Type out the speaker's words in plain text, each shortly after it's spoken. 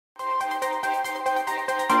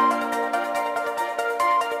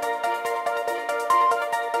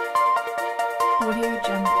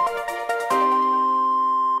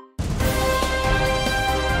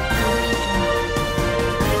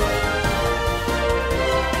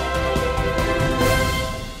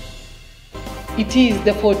It is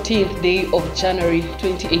the 14th day of January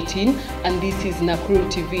 2018 and this is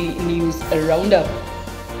Nakuru TV News Roundup.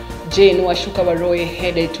 Jane Washuka Waroye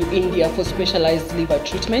headed to India for specialized liver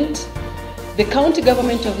treatment. The county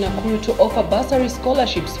government of Nakuru to offer bursary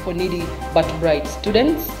scholarships for needy but bright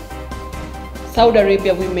students. Saudi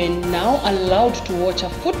Arabia women now allowed to watch a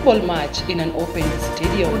football match in an open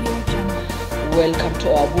stadium. Welcome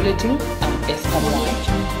to our bulletin. I'm Esther Mwai.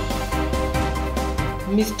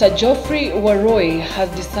 Mr. Geoffrey Waroye has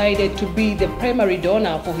decided to be the primary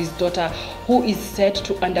donor for his daughter who is set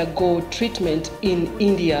to undergo treatment in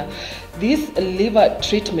India. This liver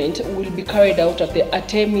treatment will be carried out at the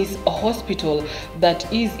Artemis Hospital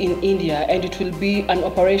that is in India, and it will be an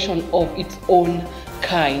operation of its own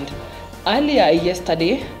kind. Earlier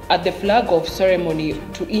yesterday, at the flag-off ceremony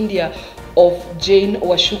to India of Jane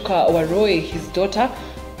Washuka Waroye, his daughter,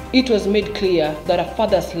 it was made clear that a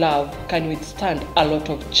father's love can withstand a lot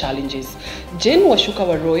of challenges. Jane Washuka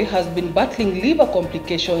Waroye has been battling liver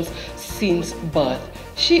complications since birth.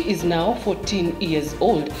 She is now 14 years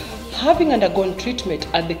old, having undergone treatment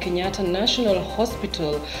at the Kenyatta National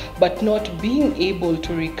Hospital but not being able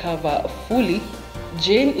to recover fully.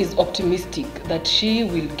 Jane is optimistic that she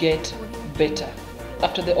will get better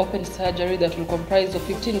after the open surgery that will comprise of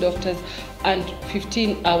 15 doctors and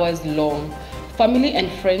 15 hours long. Family and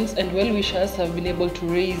friends and well-wishers have been able to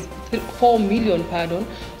raise 4 million,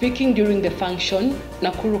 speaking during the function.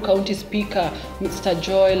 Nakuru County Speaker Mr.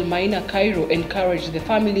 Joel Maina Cairo encouraged the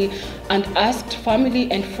family and asked family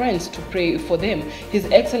and friends to pray for them. His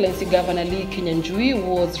Excellency Governor Lee Kinyanjui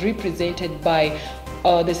was represented by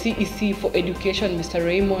the CEC for Education, Mr.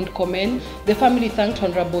 Raymond Komen. The family thanked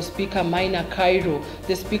Honorable Speaker Maina Cairo,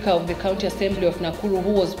 the Speaker of the County Assembly of Nakuru, who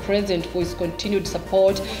was present, for his continued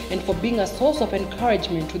support and for being a source of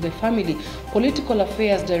encouragement to the family. Political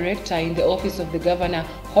Affairs Director in the Office of the Governor,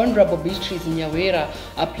 Honorable Beatrice Nyawera,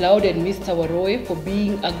 applauded Mr. Waroye for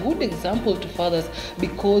being a good example to fathers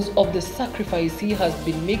because of the sacrifice he has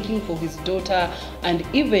been making for his daughter and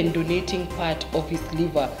even donating part of his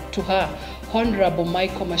liver to her. Honorable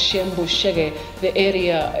Michael Mashembo Shege, the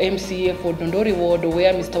area MCA for Dondori Ward,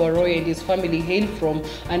 where Mr. Waroye and his family hail from,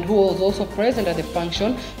 and who was also present at the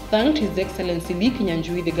function, thanked His Excellency Lee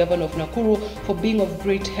Kinyanjui, the Governor of Nakuru, for being of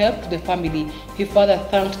great help to the family. He further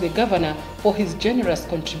thanked the Governor for his generous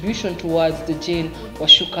contribution towards the Jane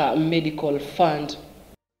Washuka Medical Fund.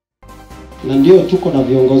 Na ndio tuko na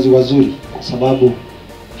viongozi wazuri kwa sababu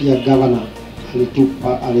pia Governor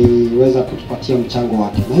aliweza kutupatia mchango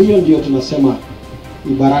wake, na hiyo ndio tunasema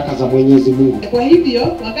ni baraka za Mwenyezi Mungu. Kwa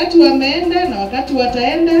hivyo wakati wameenda na wakati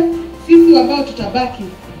wataenda, sisi ambao tutabaki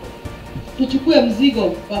tuchukue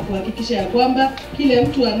mzigo wa kuhakikisha ya kwamba kile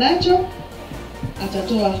mtu anacho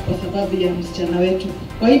atatoa kwa sababu ya msichana wetu.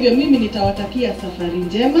 Kwa hivyo mimi nitawatakia safari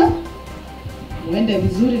njema, muende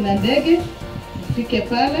vizuri na ndege, mfike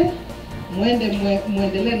pale,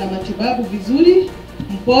 muendelee na matibabu vizuri,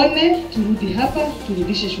 mpone, turudi hapa,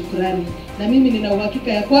 turudishe shukrani. Na mimi nina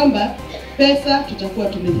uhakika ya kwamba pesa tutakuwa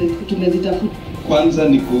tumezitafuta. Kwanza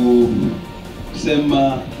ni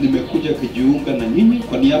kusema nimekuja kujiunga na nyinyi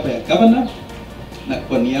kwa niaba ya governor na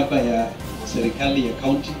kwa niaba ya serikali ya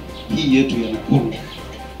county hii yetu ya Nakuru,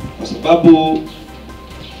 kwa sababu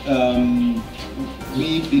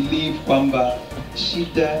we believe kwamba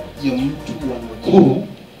shida ya mtu wa Nakuru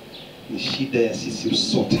ni shida ya sisi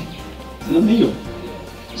sote. Sina hiyo.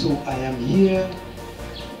 So I am here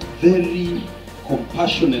very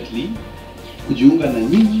compassionately kujiunga na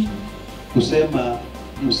nyinyi kusema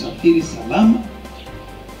msafiri salama,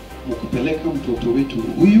 mkupeleka mtoto wetu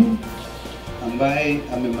huyu ambaye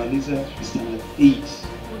amemaliza standard 8,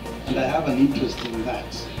 and I have an interest in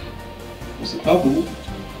that kwa sababu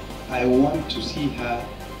I want to see her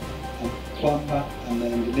kwamba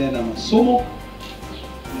anaendelea na masomo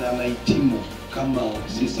na anahitimu kama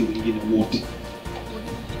sisi wengine wote.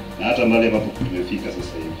 Na hata mahali ambapo tumefika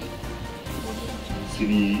sasa hivi, si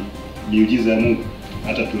miujiza ya Mungu,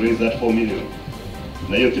 hata to raise that 4 million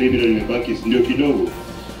na hiyo 3 million imebaki ndio kidogo.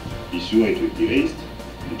 Be sure it will be raised.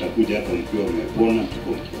 Mtakuja hapa mkiwa mmepona,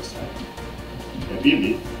 mtakuwa mkiwa sawa. Ya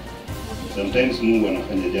pili, sometimes Mungu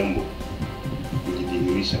anafanya jambo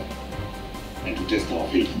kujidhihirisha and to test our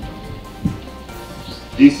faith.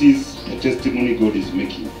 This is a testimony God is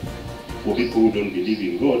making for people who don't believe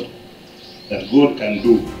in God, that God can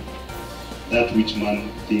do that which man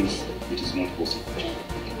thinks it is not possible.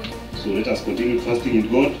 So let us continue fasting in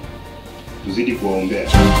God, tuzidi kuwaombea.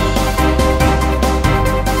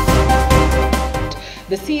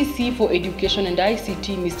 The CEC for Education and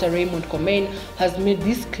ICT, Mr. Raymond Komen, has made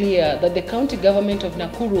this clear that the county government of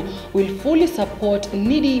Nakuru will fully support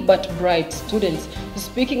needy but bright students.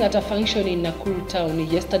 Speaking at a function in Nakuru town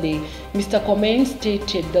yesterday, Mr. Komen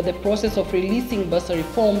stated that the process of releasing bursary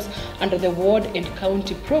forms under the ward and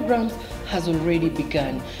county programs has already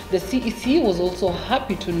begun. The CEC was also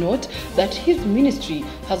happy to note that his ministry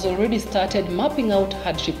has already started mapping out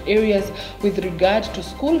hardship areas with regard to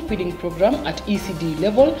school feeding program at ECD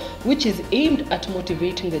level, which is aimed at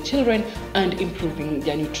motivating the children and improving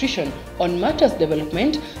their nutrition. On matters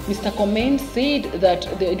development, Mr. Komen said that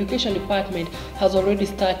the Education Department has already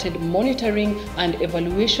started monitoring and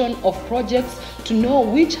evaluation of projects to know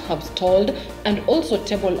which have stalled, and also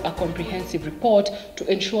table a comprehensive report to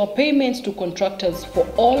ensure payments to contractors for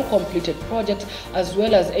all completed projects, as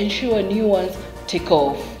well as ensure new ones take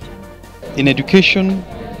off. In education,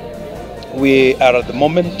 we are at the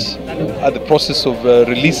moment at the process of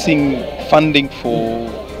releasing funding for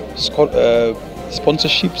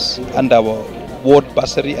sponsorships and our ward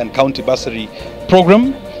bursary and county bursary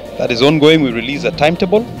program that is ongoing. We release a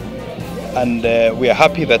timetable, and we are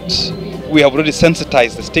happy that we have already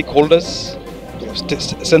sensitized the stakeholders, we have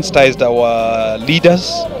sensitized our leaders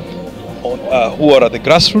who are at the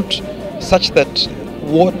grassroots, such that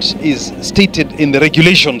what is stated in the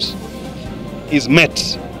regulations is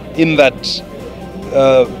met, in that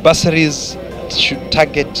bursaries should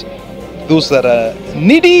target those that are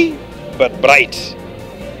needy but bright.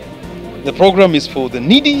 The program is for the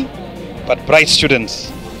needy but bright students.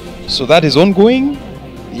 So that is ongoing.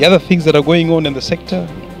 The other things that are going on in the sector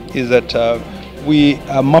is that we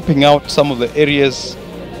are mapping out some of the areas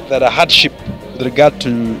that are hardship with regard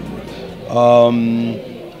to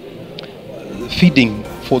feeding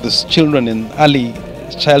for the children in early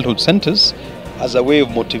childhood centers as a way of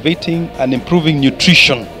motivating and improving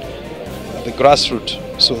nutrition at the grassroots.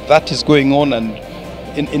 So that is going on, and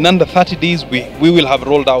in under 30 days we will have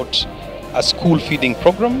rolled out a school feeding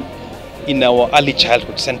program in our early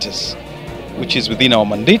childhood centers, which is within our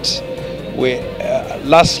mandate.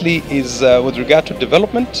 Lastly is with regard to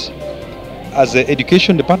development. As the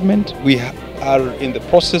Education Department, we are in the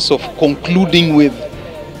process of concluding with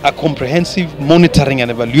a comprehensive monitoring and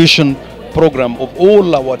evaluation program of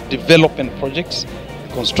all our development projects,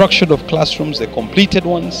 construction of classrooms, the completed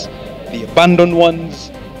ones, the abandoned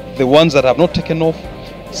ones, the ones that have not taken off,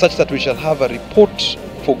 such that we shall have a report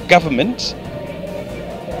for government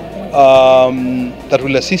that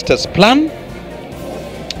will assist us plan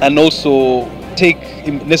and also take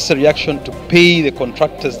necessary action to pay the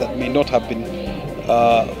contractors that may not have been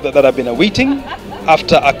that have been awaiting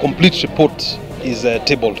after a complete report is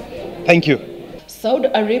tabled. Thank you. Saudi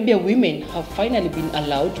Arabia women have finally been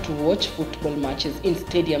allowed to watch football matches in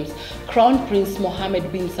stadiums. Crown Prince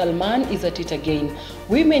Mohammed bin Salman is at it again.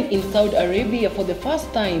 Women in Saudi Arabia for the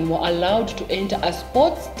first time were allowed to enter a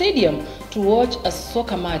sports stadium to watch a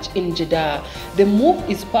soccer match in Jeddah. The move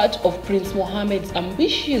is part of Prince Mohammed's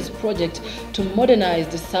ambitious project to modernize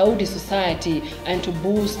the Saudi society and to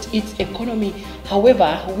boost its economy.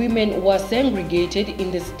 However, women were segregated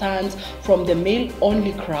in the stands from the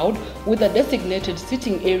male-only crowd, with a designated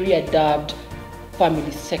sitting area dubbed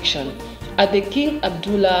family section. At the King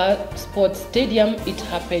Abdullah Sports Stadium, it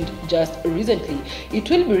happened just recently. It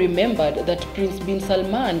will be remembered that Prince bin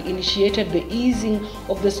Salman initiated the easing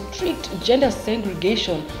of the strict gender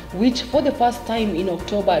segregation, which for the first time in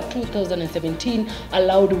October 2017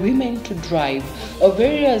 allowed women to drive.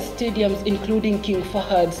 Various stadiums, including King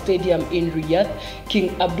Fahad Stadium in Riyadh,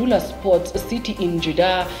 King Abdullah Sports City in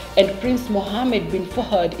Jeddah, and Prince Mohammed bin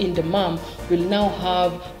Fahad in Dammam, will now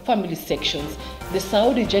have family sections. The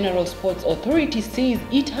Saudi General Sports Authority says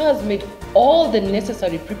it has made all the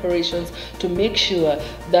necessary preparations to make sure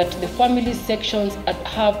that the family sections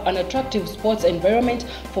have an attractive sports environment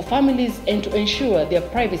for families and to ensure their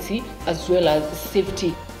privacy as well as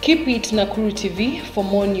safety. Keep it Nakuru TV for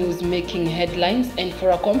more news making headlines and for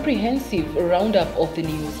a comprehensive roundup of the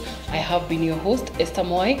news. I have been your host, Esther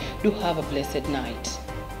Moy. Do have a blessed night.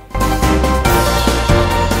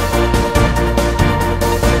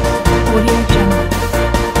 Audio Jungle.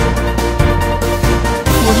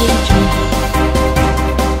 Audio Jungle.